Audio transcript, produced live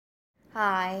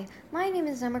Hi, my name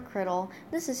is Emma Criddle.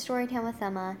 This is Storytime with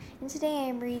Emma, and today I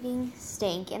am reading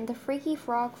Stink and the Freaky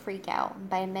Frog Freakout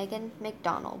by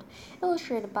McDonald,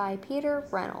 illustrated by Peter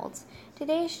Reynolds.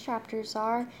 Today's chapters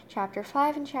are Chapter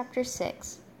 5 and Chapter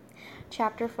 6.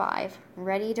 Chapter 5,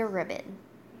 Ready to Ribbit.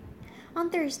 On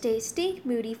Thursday, Stink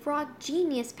Moody Frog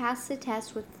Genius passed the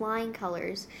test with flying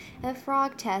colors. A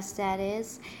frog test, that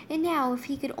is. And now, if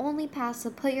he could only pass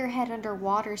the put your head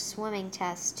underwater swimming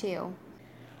test, too.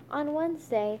 On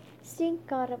Wednesday, Stink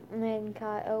got a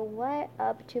wet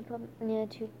up to butt,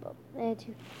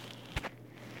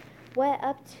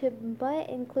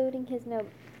 including his nose.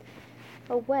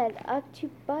 A wet up to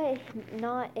butt,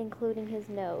 not including his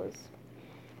nose.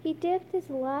 He dipped his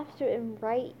left and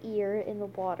right ear in the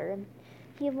water.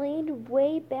 He leaned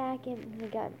way back and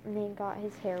got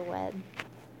his hair wet.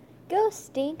 "Go,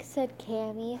 Stink," said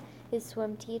Cammy, his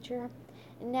swim teacher.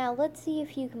 "Now let's see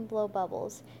if you can blow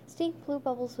bubbles." Stink blew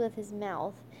bubbles with his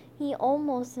mouth. He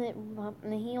almost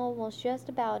just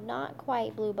about not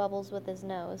quite blew bubbles with his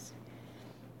nose.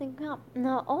 Not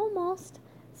almost.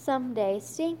 Someday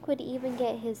Stink would even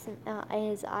get his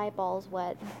eyeballs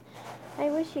wet. I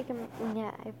wish he could.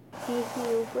 Yeah, he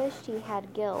wished he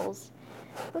had gills,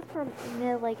 but from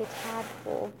like a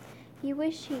tadpole. He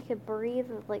wished he could breathe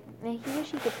through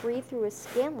his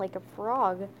skin like a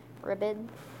frog. Ribbit.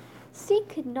 Stink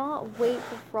could not wait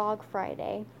for Frog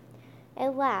Friday.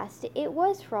 At last, it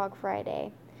was Frog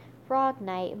Friday. Frog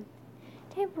Night.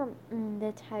 Time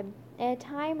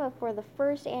for the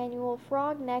first annual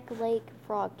Frog Neck Lake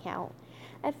Frog Count.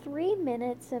 At 3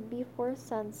 minutes before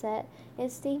sunset,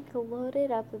 Stink loaded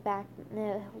up his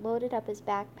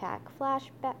backpack,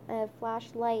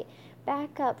 flashlight,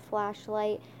 backup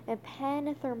flashlight, a pen,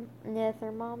 a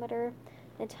thermometer,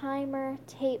 a timer,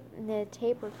 tape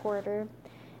recorder.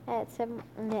 At 7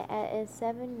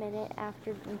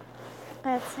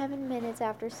 minutes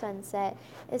after sunset,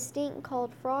 Stink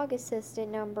called Frog Assistant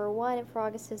Number 1 and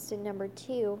Frog Assistant Number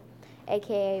 2,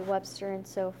 aka Webster and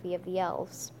Sophie of the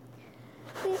Elves.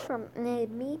 "Please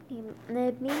meet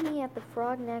me at the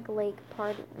Frog Neck Lake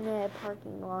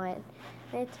parking lot.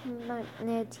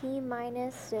 T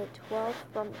minus 12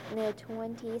 from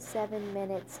 27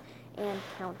 minutes and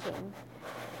counting."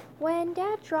 When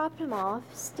Dad dropped him off,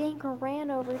 Stink ran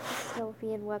over to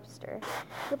Sophie and Webster.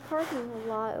 The parking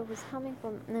lot was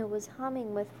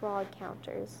humming with frog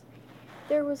counters.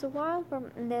 There was a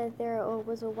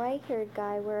white-haired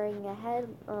guy wearing a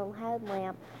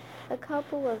headlamp, a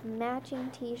couple of matching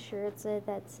T-shirts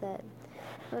that said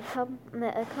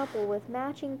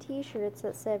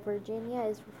 "Virginia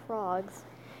is for frogs,"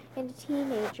 and a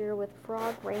teenager with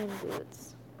frog rain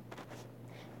boots.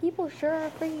 "People sure are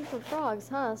freaking for frogs,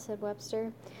 huh?" said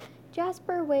Webster.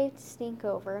 Jasper waved Stink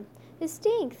over.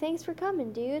 "Stink, thanks for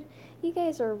coming, dude. You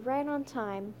guys are right on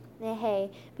time. Hey,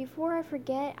 before I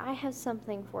forget, I have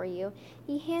something for you."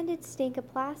 He handed Stink a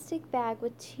plastic bag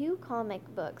with 2 comic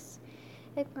books.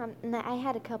 "I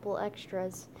had a couple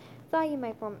extras. Thought you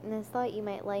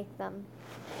might like them."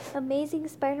 Amazing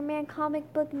Spider-Man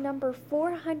comic book number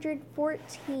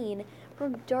 414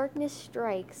 from Darkness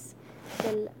Strikes.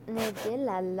 De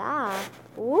la la.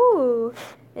 Ooh.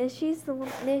 She's the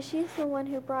one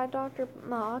who brought Dr.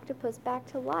 Octopus back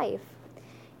to life.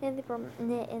 And the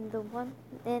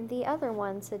other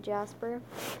one, said Jasper.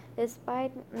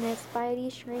 Spidey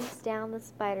shrinks down the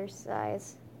spider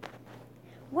size.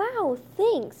 "Wow,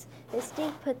 thanks!"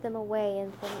 Stink put them away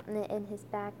in his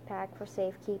backpack for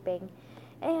safekeeping.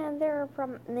 And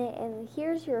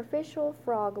here's your official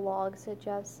frog log," said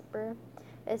Jasper.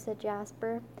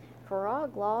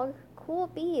 "Frog log? Cool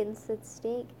beans," said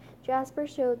Stink. Jasper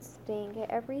showed Stink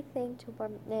everything to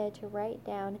write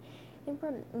down, and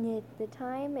from the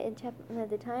time and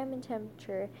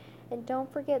temperature, and don't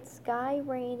forget sky,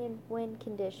 rain, and wind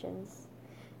conditions.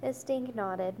 Stink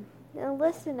nodded. "Now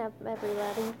listen up,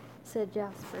 everybody," said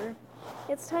Jasper.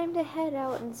 "It's time to head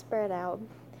out and spread out.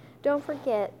 Don't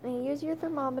forget, use your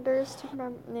thermometers to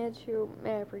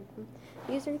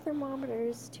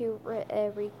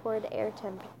record air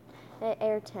temps.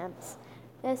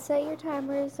 Set your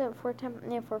timers for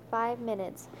 5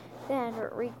 minutes. Then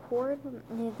record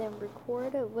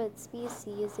what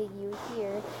species you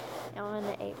hear on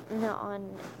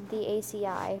the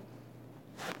ACI.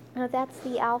 That's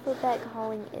the alphabet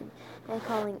calling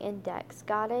index.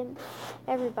 Got it?"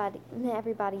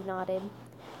 Everybody nodded.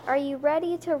 "Are you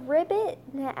ready to ribbit?"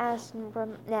 asked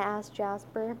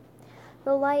Jasper.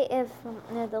 The light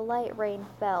rain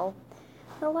fell.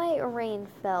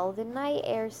 The night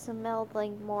air smelled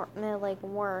like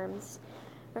worms.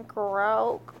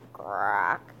 Croak,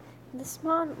 crack.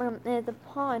 The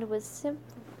pond was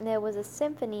a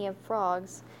symphony of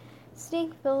frogs.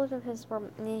 Stink filled his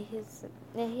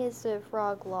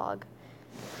frog log.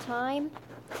 Time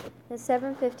is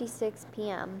 7:56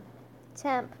 p.m.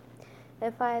 Temp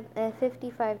at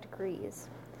 55 degrees.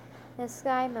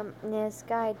 Sky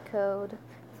code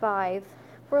 5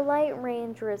 for light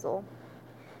rain drizzle.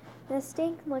 The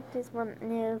Stink licked his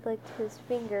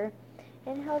finger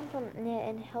and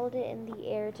held it in the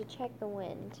air to check the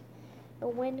wind. The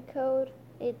wind code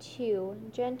is 2,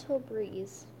 gentle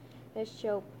breeze.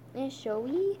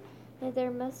 Showy?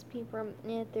 There must be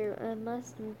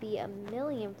a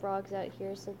million frogs out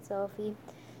here, said Sophie.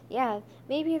 Yeah,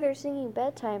 maybe they're singing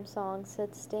bedtime songs,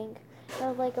 said Stink,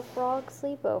 like a frog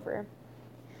sleepover.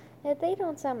 They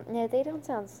don't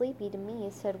sound sleepy to me,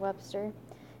 said Webster.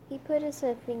 He put his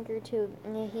fingers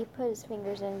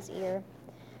in his ear.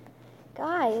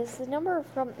 Guys, the number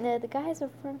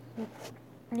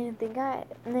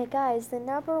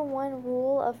one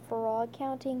rule of frog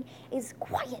counting is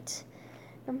quiet.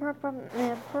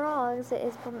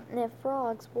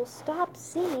 Frogs will stop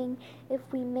singing if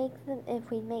we make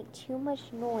too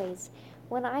much noise.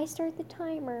 When I start the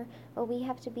timer, we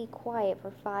have to be quiet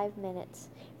for 5 minutes.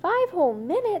 5 whole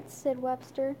minutes, said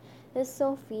Webster.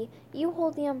 Sophie, you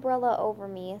hold the umbrella over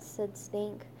me, said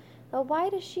Stink. Why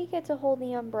does she get to hold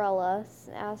the umbrella?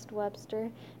 Asked Webster.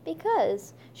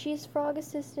 Because she's frog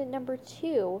assistant number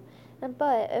 2.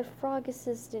 But if frog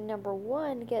assistant number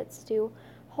 1 gets to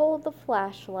hold the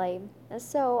flashlight,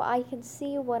 so I can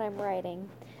see what I'm writing.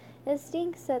 As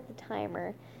Stink set the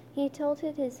timer, he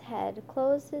tilted his head,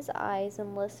 closed his eyes,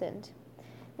 and listened.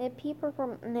 Peeper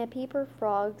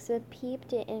frogs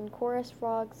peeped, and chorus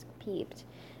frogs peeped.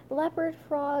 Leopard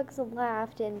frogs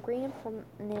laughed, and green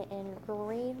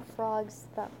frogs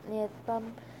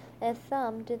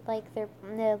thumped like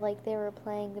they were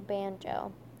playing the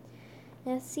banjo.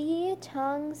 See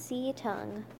tongue.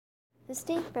 The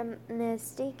Stink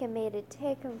made a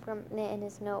tick in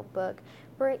his notebook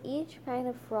for each kind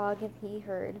of frog he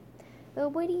heard.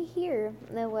 What do you hear?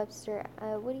 Webster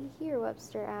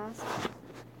asked.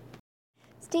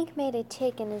 Stink made a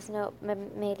tick in his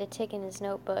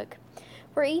notebook.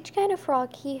 For each kind of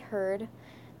frog he heard.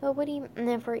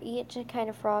 For each kind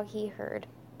of frog he heard.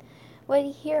 What do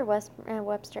you hear?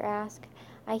 Webster asked.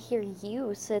 I hear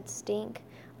you, said Stink.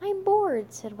 I'm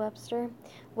bored, said Webster.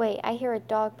 Wait, I hear a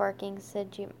dog barking,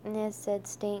 said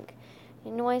Stink.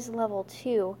 Noise level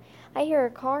 2. I hear a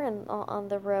car on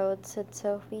the road, said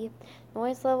Sophie.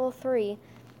 Noise level 3.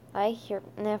 I hear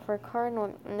for car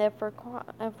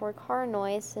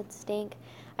noise, said Stink.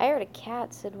 I heard a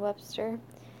cat, said Webster.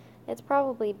 It's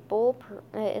probably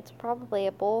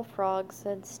a bullfrog,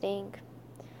 said Stink.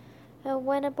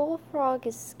 When a bullfrog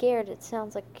is scared, it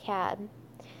sounds like a cat.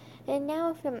 And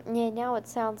now it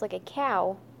sounds like a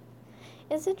cow.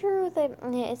 Is it true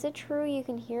you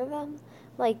can hear them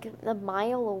like a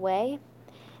mile away?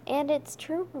 And it's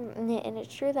true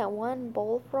that one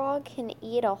bullfrog can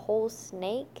eat a whole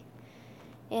snake?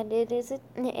 And is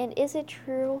it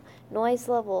true? Noise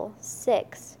level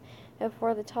 6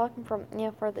 for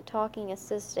the talking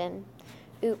assistant.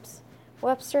 Oops.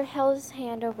 Webster held his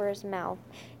hand over his mouth.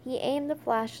 He aimed the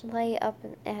flashlight up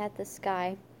at the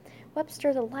sky.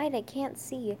 Webster, the light, I can't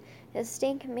see. His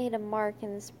Stink made a mark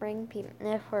in the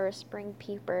for a spring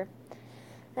peeper.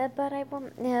 But I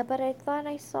thought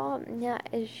I saw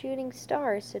a shooting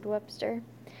star, said Webster.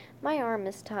 My arm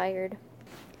is tired.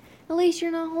 At least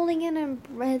you're not holding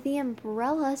the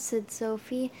umbrella, said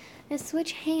Sophie.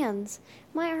 Switch hands.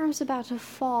 My arm's about to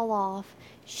fall off.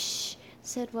 Shh,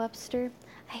 said Webster.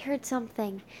 I heard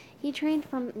something. He trained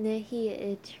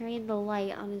the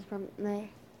light on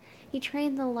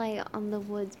the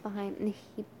woods behind.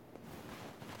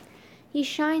 He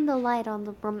shined the light on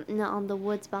the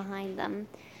woods behind them,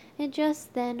 and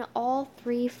just then all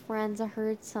 3 friends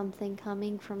heard something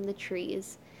coming from the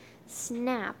trees.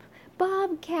 Snap!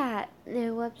 Bobcat!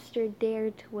 Webster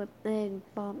dared to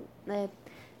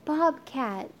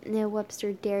Bobcat!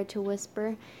 Webster dared to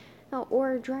whisper.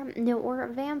 Or a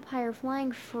vampire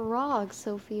flying frog,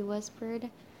 Sophie whispered.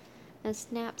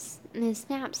 Snap,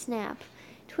 snap.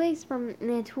 Twigs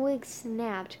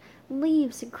snapped.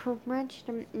 Leaves crunched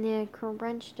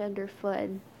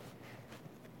underfoot.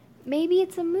 Maybe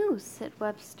it's a moose, said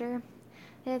Webster.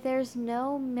 There's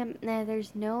no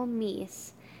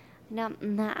meese. No,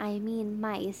 I mean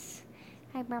mice.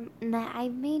 I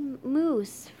mean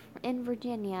moose in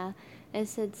Virginia,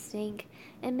 said Stink.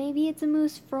 And maybe it's a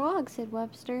moose frog, said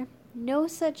Webster. No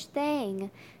such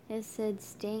thing, said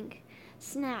Stink.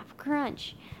 Snap,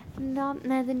 crunch.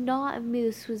 The knot of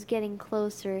moose was getting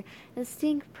closer. The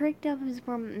Stink pricked up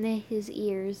his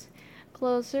ears.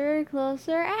 Closer.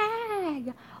 Ah!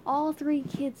 Ag! All three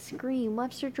kids screamed.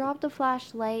 Webster dropped the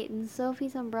flashlight and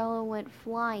Sophie's umbrella went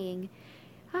flying.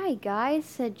 Hi, guys,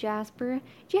 said Jasper.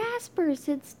 Jasper,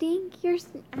 said Stink,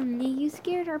 you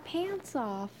scared our pants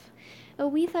off. Oh,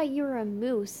 we thought you were a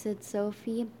moose, said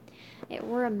Sophie.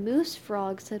 We're a moose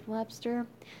frog, said Webster.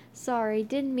 Sorry,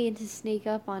 didn't mean to sneak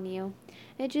up on you.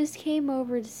 I just came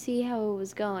over to see how it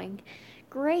was going.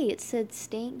 Great, said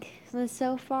Stink.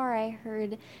 So far I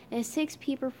heard 6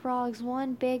 peeper frogs,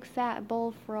 1 big fat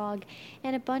bullfrog,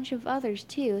 and a bunch of others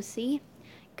too, see?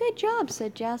 Good job,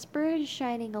 said Jasper,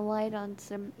 shining a light on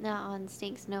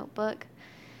Stink's notebook.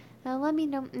 Let me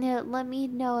know. Let me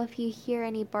know if you hear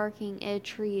any barking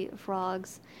tree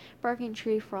frogs. Barking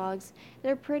tree frogs.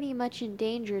 They're pretty much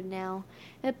endangered now,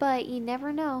 but you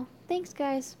never know. Thanks,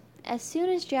 guys. As soon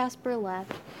as Jasper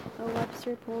left,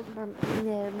 Webster pulled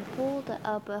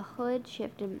up a hood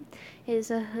shifted. His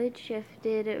hood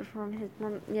shifted from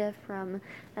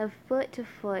foot to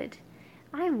foot.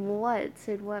 I'm what?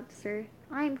 Said Webster.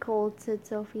 I'm cold, said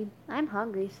Sophie. I'm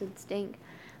hungry, said Stink.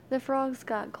 The frogs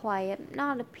got quiet,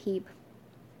 not a peep.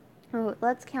 Oh,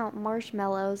 let's count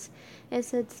marshmallows, it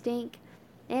said Stink,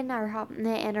 and our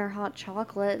hot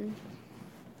chocolate.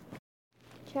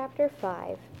 Chapter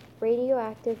 5.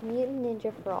 Radioactive Mutant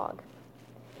Ninja Frog.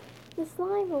 The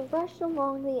slime rushed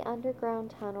along the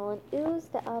underground tunnel and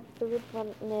oozed up through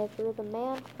the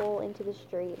manhole into the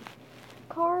street.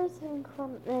 Cars and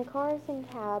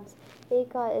cabs, they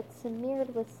got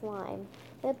smeared with slime.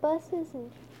 The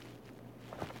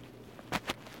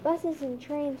buses and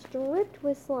trains dripped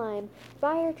with slime.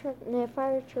 Fire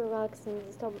trucks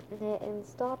and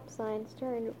stop signs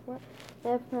turned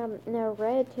from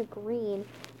red to green,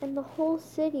 and the whole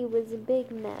city was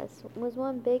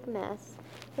one big mess.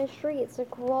 The streets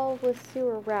crawled with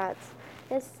sewer rats.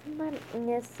 The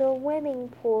swimming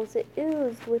pools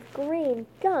oozed with green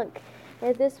gunk.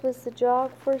 This was a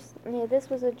job for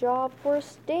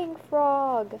Stink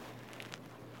Frog.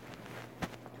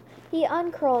 He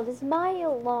uncurled his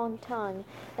mile-long tongue,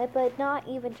 but not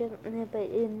even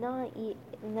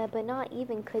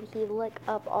could he lick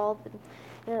up all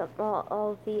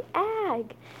the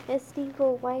ag.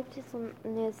 Stinko whipped his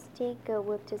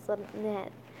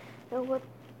net, whipped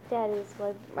at his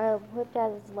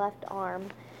left arm,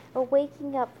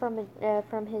 waking up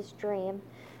from his dream,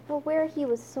 where he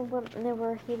was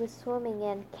swimming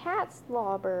in cat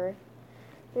slobber.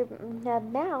 The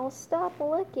mouse, stop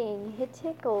licking. It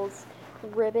tickles.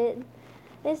 Ribbit.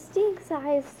 The Stink's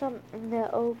eyes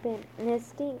opened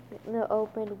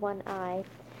one eye.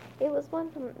 It was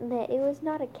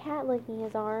not a cat licking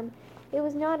his arm. It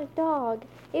was not a dog.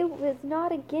 It was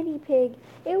not a guinea pig.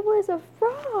 It was a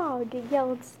frog,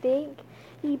 yelled Stink.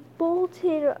 He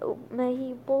bolted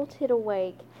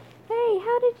awake. Hey,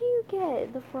 how did you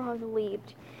get? The frog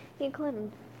leaped. He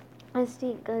climbed.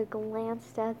 Stink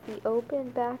glanced at the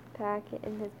open backpack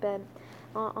in his bed.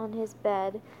 On his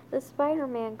bed, the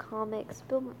Spider-Man comic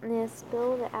spilled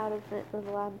out of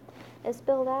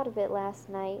it last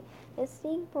night.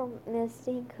 Stink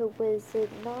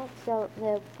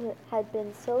had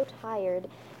been so tired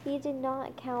he did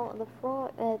not count the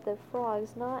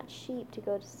frogs, not sheep, to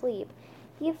go to sleep.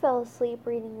 He fell asleep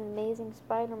reading the Amazing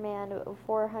Spider-Man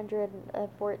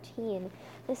 414.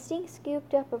 The Stink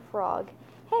scooped up a frog.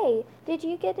 Hey, did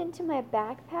you get into my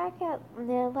backpack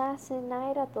last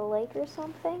night at the lake or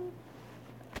something?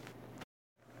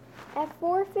 At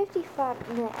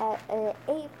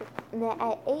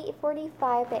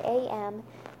 8:45 a.m.,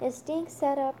 the Stink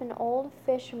set up an old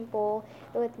fishing bowl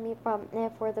for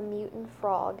the mutant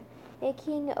frog.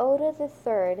 King Oda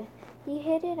III. He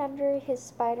hid it under his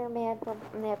Spider-Man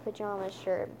pajama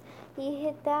shirt. He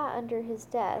hid that under his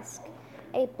desk.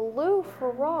 A blue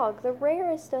frog, the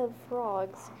rarest of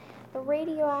frogs. A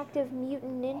radioactive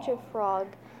mutant ninja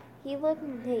frog. A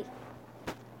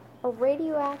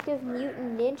radioactive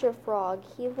mutant ninja frog.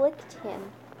 He licked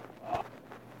him.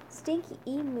 Stinky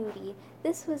E. Moody.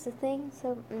 This was a thing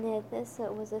so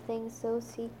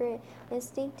secret that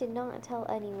Stink did not tell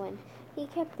anyone. He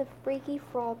kept the freaky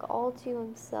frog all to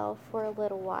himself for a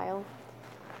little while.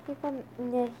 He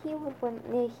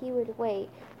would wait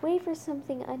for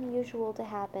something unusual to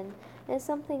happen, and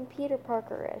something Peter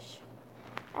Parker-ish.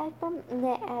 At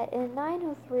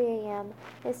 9:03 a.m.,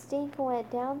 Stink went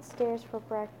downstairs for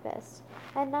breakfast.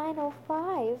 At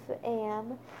 9:05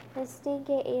 a.m., Stink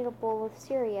ate a bowl of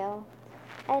cereal.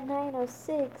 At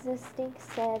 9:06, Stink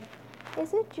said,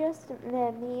 "Is it just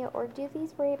me, or do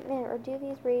these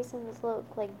raisins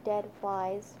look like dead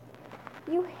flies?"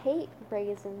 "You hate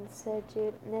raisins," said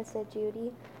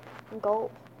Judy.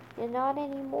 Gulp. "Not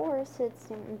anymore," said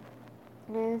Stink.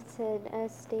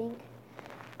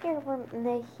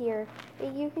 Here,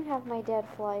 you can have my dead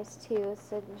flies too,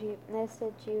 said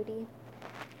Judy.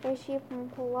 And she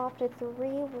plopped 3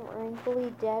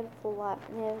 wrinkly dead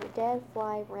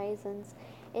fly raisins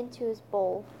into his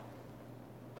bowl.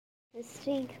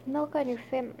 Stink milk on your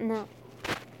no.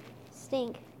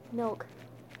 Stink milk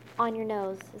on your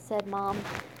nose, said Mom,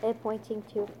 pointing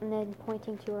to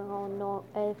her own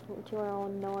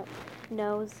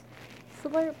nose.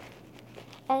 Slurp.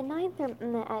 At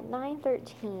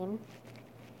 9:13,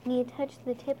 he touched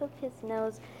the tip of his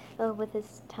nose with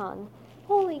his tongue.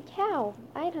 Holy cow!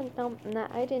 I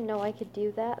didn't know I could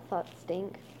do that, thought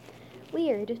Stink.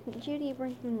 Weird. Judy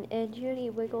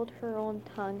wiggled her own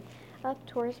tongue up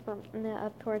towards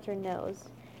her nose.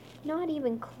 Not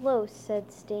even close,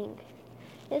 said Stink.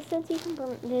 Since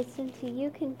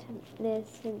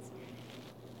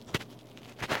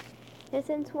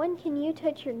when can you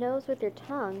touch your nose with your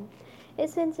tongue?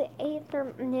 Since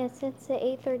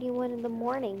 8:31 in the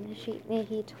morning,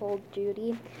 he told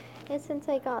Judy. Since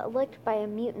I got licked by a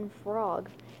mutant frog.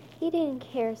 He didn't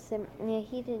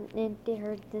he didn't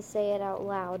dare to say it out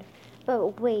loud.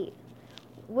 But wait,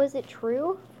 was it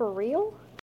true? For real?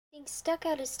 He stuck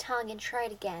out his tongue and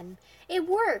tried again. It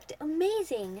worked!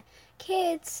 Amazing!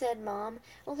 Kids, said Mom,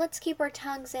 well, let's keep our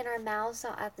tongues in our mouths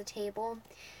at the table.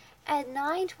 At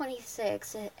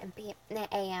 9:26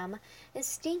 a.m.,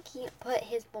 Stinky put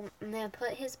his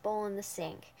bowl in the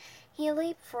sink. He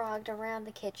leapfrogged around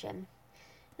the kitchen.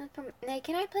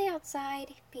 Can I play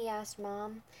outside? He asked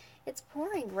Mom. It's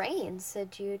pouring rain,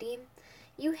 said Judy.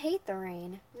 You hate the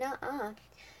rain. Nuh-uh.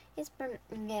 I'm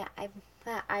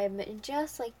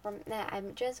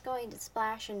just going to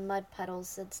splash in mud puddles,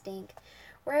 said Stink.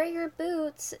 Wear your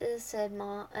boots, said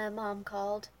Mom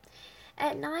called.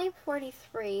 At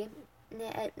 9:43,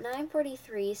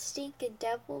 Stink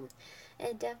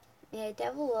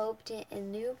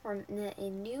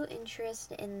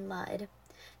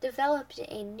developed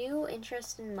a new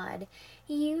interest in mud.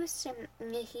 He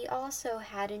also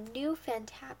had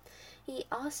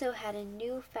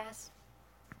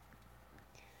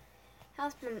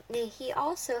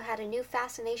a new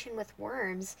fascination with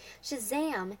worms.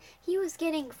 Shazam! He was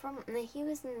getting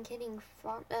froggier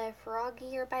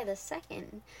by the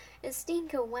second.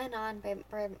 Stinko went on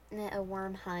a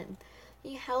worm hunt.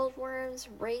 He held worm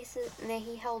races.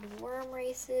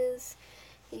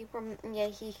 He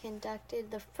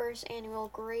conducted the first annual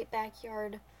Great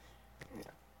Backyard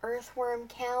Earthworm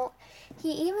Count.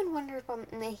 He even wondered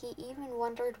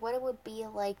what it would be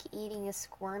like eating a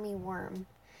squirmy worm.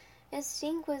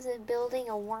 Stink was building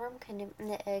a worm condo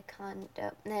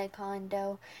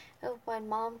when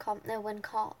Mom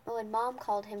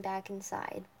called him back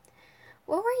inside.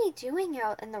 What were you doing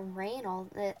out in the rain all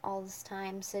this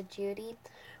time? Said Judy.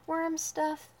 Worm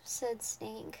stuff, said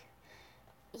Stink.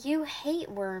 You hate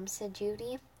worms, said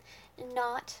Judy.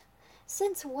 Not.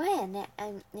 Since when?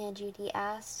 Judy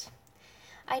asked.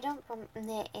 Don't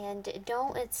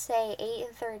it say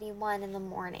 8:31 in the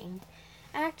morning?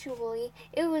 Actually,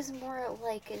 it was more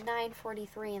like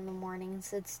 9:43 in the morning,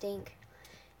 said Stink.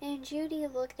 And Judy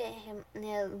looked at him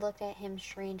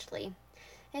strangely,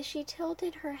 as she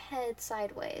tilted her head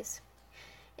sideways.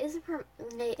 Is it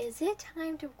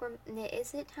time for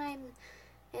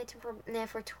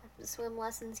swim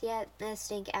lessons yet?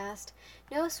 Stink asked.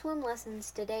 No swim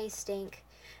lessons today, Stink.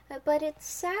 But it's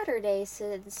Saturday,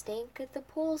 said Stink. The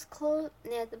pool's closed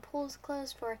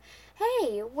for.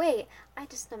 Hey, wait!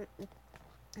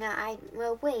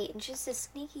 Wait, just a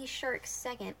sneaky shark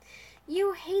second.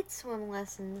 You hate swim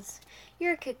lessons.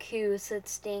 You're a cuckoo, said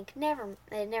Stink. Never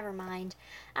mind.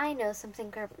 I know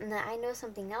something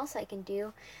else I can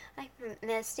do.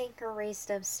 Stinker raced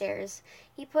upstairs.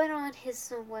 He put on his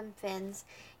swim fins.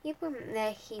 He put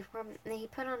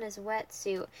on his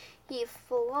wetsuit. He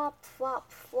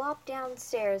flopped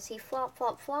downstairs. He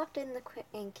flopped in the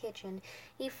kitchen.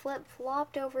 He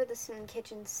flopped over the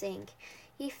kitchen sink.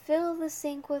 He filled the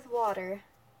sink with water.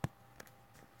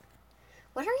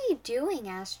 What are you doing?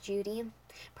 Asked Judy.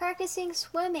 Practicing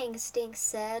swimming, Stink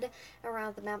said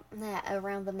around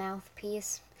the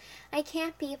mouthpiece. I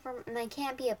can't be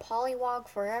a pollywog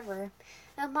forever.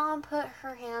 And Mom put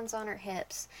her hands on her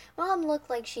hips. Mom looked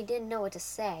like she didn't know what to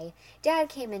say. Dad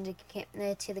came into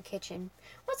the kitchen.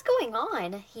 What's going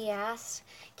on? He asked.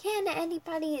 Can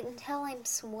anybody tell I'm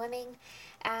swimming?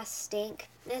 Asked Stink.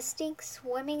 Is Stink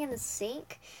swimming in the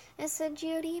sink? Said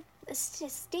Judy.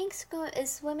 Stink's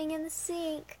is swimming in the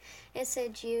sink,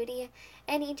 said Judy.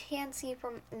 Any chance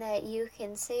that you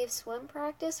can save swim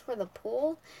practice for the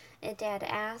pool? Dad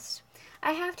asked.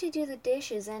 I have to do the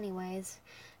dishes anyways.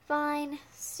 Fine.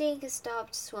 Stink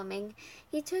stopped swimming.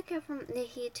 He took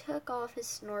off his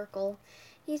snorkel.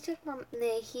 He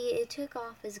took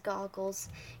off his goggles.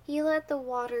 He let the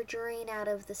water drain out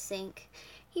of the sink.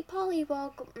 He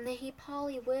pollywiggled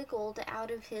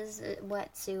out of his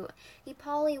wetsuit. He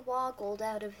pollywoggled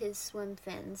out of his swim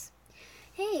fins.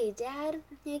 Hey, Dad,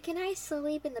 can I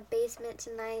sleep in the basement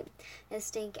tonight?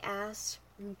 Stink asked.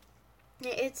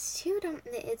 It's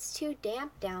too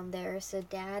damp down there, said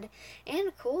Dad.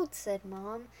 And cold, said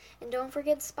Mom. And don't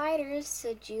forget spiders,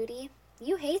 said Judy.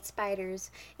 You hate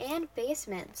spiders and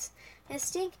basements. And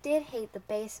Stink did hate the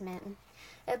basement.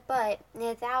 But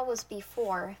that was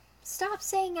before. Stop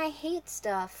saying I hate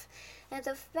stuff.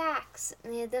 The facts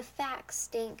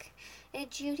stink.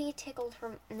 Judy ticked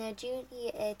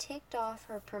off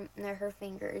her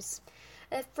fingers.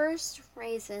 At first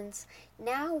raisins,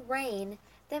 now rain,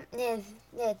 then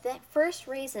first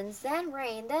raisins, then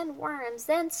rain, then worms,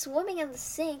 then swimming in the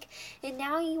sink, and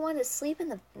now you want to sleep in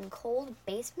the cold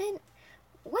basement?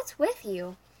 What's with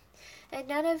you? And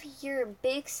none of your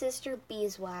big sister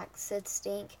beeswax, said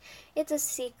Stink. It's a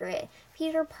secret.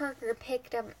 Peter Parker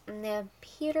picked a peck of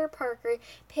Peter Parker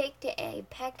picked a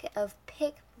peck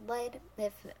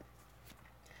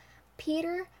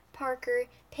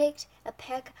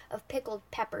of pickled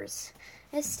peppers.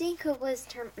 The stink was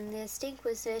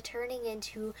turning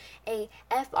into a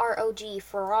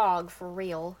frog for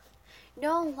real.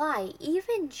 No lie,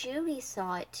 even Judy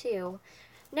saw it too.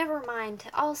 Never mind,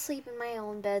 I'll sleep in my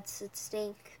own bed, said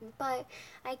Stink, but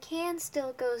I can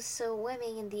still go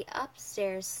swimming in the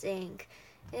upstairs sink.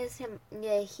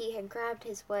 He had grabbed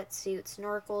his wetsuit,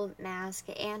 snorkel, mask,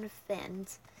 and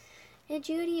fins. And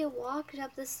Judy walked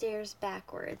up the stairs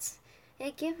backwards,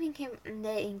 giving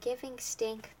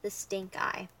Stink the stink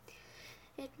eye.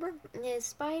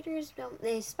 Spiders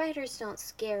don't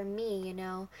scare me, you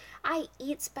know. I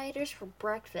eat spiders for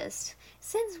breakfast.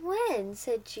 Since when?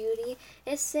 Said Judy.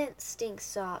 Since Stink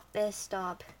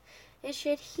stopped.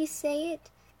 Should he say it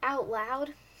out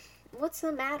loud? What's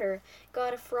the matter?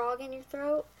 Got a frog in your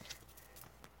throat?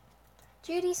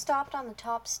 Judy stopped on the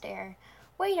top stair.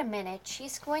 Wait a minute, she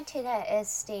squinted at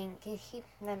Stink,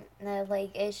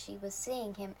 as she was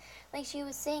seeing him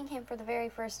for the very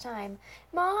first time.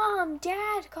 Mom,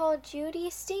 Dad, called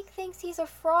Judy. Stink thinks he's a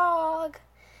frog.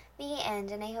 The end,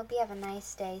 and I hope you have a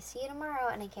nice day. See you tomorrow,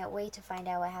 and I can't wait to find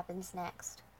out what happens next.